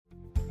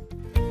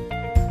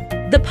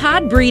The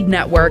Podbreed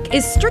Network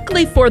is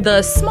strictly for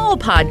the small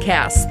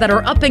podcasts that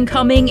are up and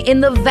coming in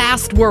the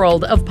vast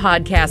world of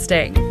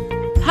podcasting.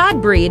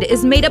 Podbreed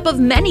is made up of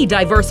many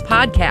diverse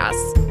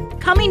podcasts,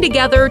 coming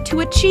together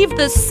to achieve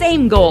the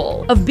same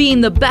goal of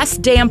being the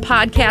best damn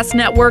podcast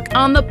network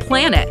on the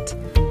planet.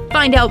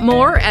 Find out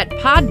more at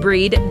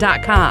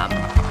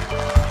podbreed.com.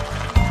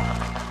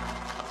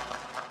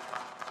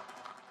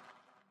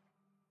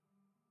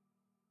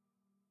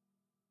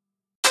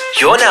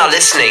 You're now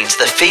listening to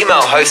the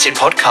female-hosted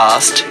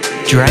podcast,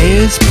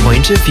 Drea's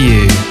Point of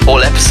View.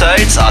 All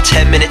episodes are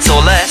 10 minutes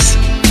or less,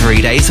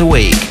 3 days a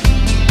week.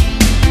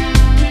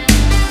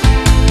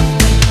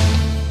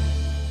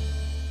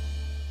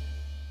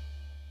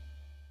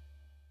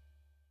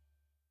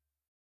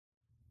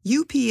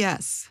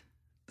 UPS,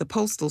 the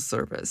Postal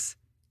Service,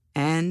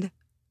 and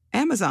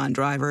Amazon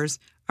drivers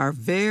are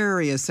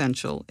very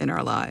essential in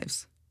our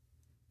lives.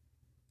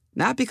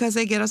 Not because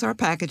they get us our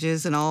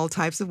packages in all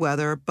types of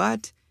weather,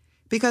 but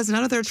because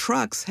none of their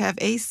trucks have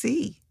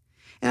AC,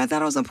 and I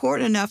thought it was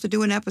important enough to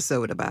do an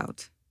episode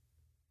about.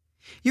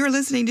 You're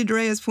listening to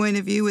Drea's Point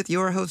of View with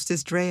your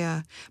hostess,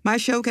 Drea. My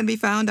show can be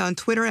found on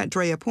Twitter at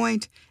Drea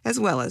Point, as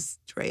well as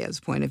Drea's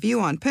Point of View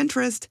on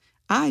Pinterest,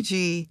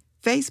 IG,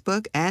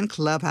 Facebook, and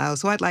Clubhouse,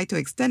 so I'd like to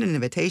extend an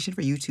invitation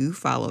for you to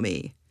follow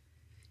me.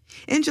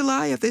 In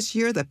July of this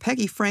year, the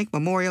Peggy Frank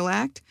Memorial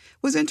Act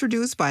was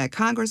introduced by a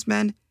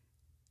Congressman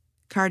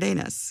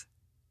Cardenas.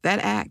 That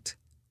act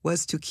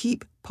was to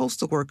keep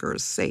postal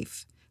workers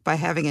safe by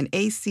having an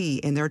AC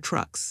in their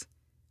trucks.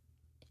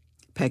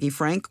 Peggy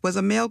Frank was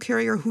a mail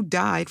carrier who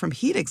died from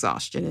heat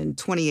exhaustion in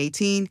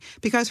 2018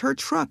 because her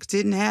truck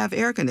didn't have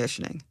air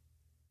conditioning.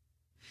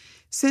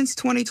 Since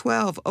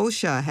 2012,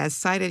 OSHA has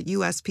cited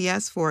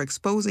USPS for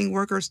exposing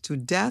workers to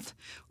death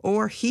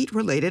or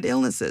heat-related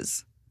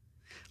illnesses.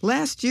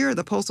 Last year,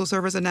 the Postal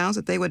Service announced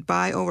that they would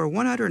buy over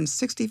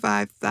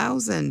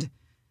 165,000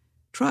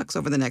 trucks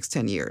over the next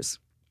 10 years.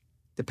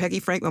 The Peggy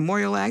Frank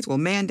Memorial Act will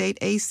mandate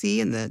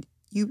AC in the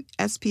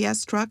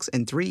USPS trucks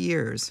in 3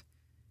 years.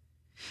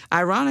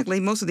 Ironically,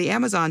 most of the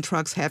Amazon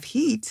trucks have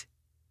heat,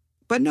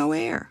 but no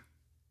air.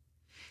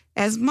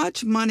 As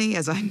much money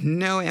as I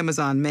know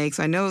Amazon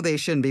makes, I know they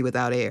shouldn't be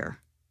without air.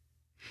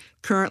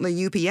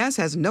 Currently, UPS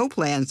has no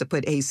plans to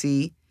put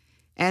AC,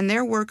 and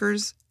their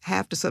workers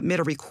have to submit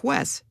a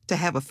request to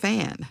have a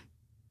fan.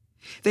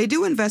 They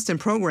do invest in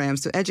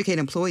programs to educate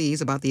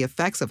employees about the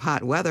effects of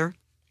hot weather.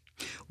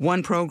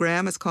 One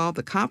program is called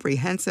the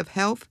Comprehensive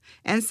Health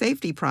and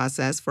Safety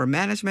Process for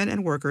Management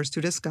and Workers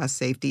to discuss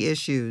safety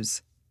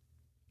issues.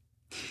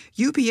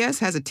 UPS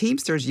has a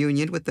Teamsters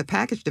union, with the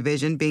package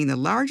division being the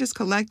largest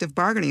collective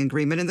bargaining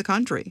agreement in the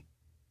country.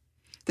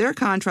 Their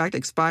contract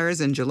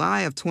expires in July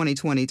of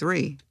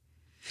 2023.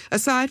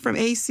 Aside from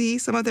AC,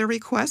 some of their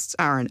requests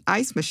are an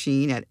ice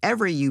machine at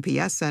every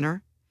UPS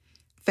center,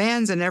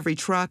 fans in every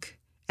truck,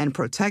 and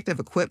protective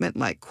equipment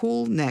like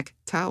cool neck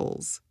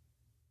towels.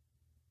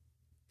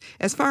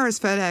 As far as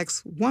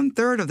FedEx,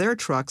 1/3 of their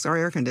trucks are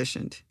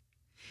air-conditioned.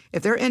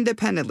 If they're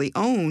independently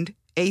owned,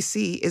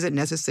 AC isn't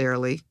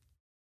necessarily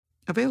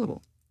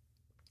available.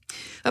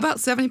 About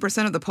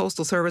 70% of the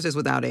Postal Service is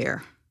without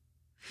air.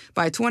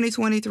 By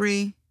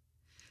 2023,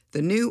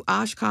 the new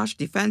Oshkosh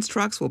Defense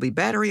trucks will be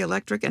battery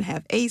electric and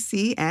have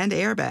AC and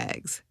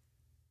airbags.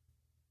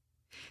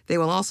 They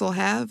will also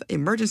have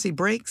emergency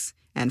brakes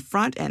and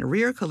front and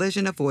rear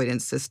collision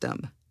avoidance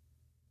system.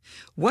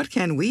 What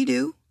can we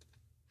do?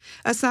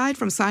 Aside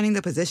from signing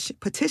the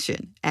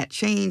petition at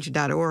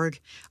change.org,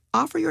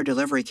 offer your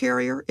delivery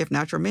carrier, if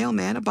not your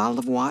mailman, a bottle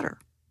of water.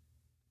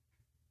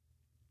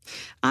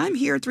 I'm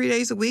here 3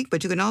 days a week,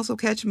 but you can also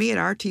catch me at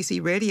RTC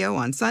Radio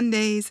on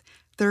Sundays,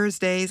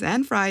 Thursdays,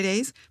 and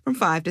Fridays from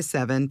 5 to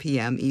 7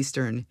 p.m.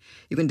 Eastern.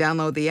 You can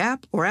download the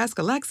app or ask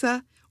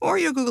Alexa or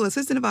your Google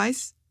Assistant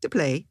device to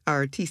play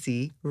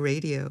RTC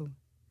Radio.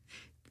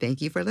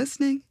 Thank you for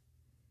listening.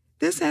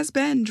 This has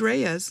been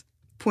Drea's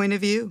Point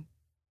of View.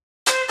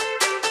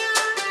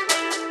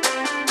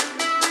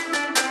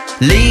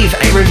 Leave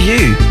a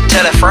review,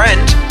 tell a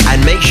friend,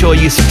 and make sure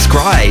you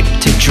subscribe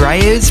to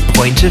Drea's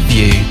Point of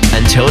View.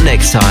 Until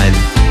next time.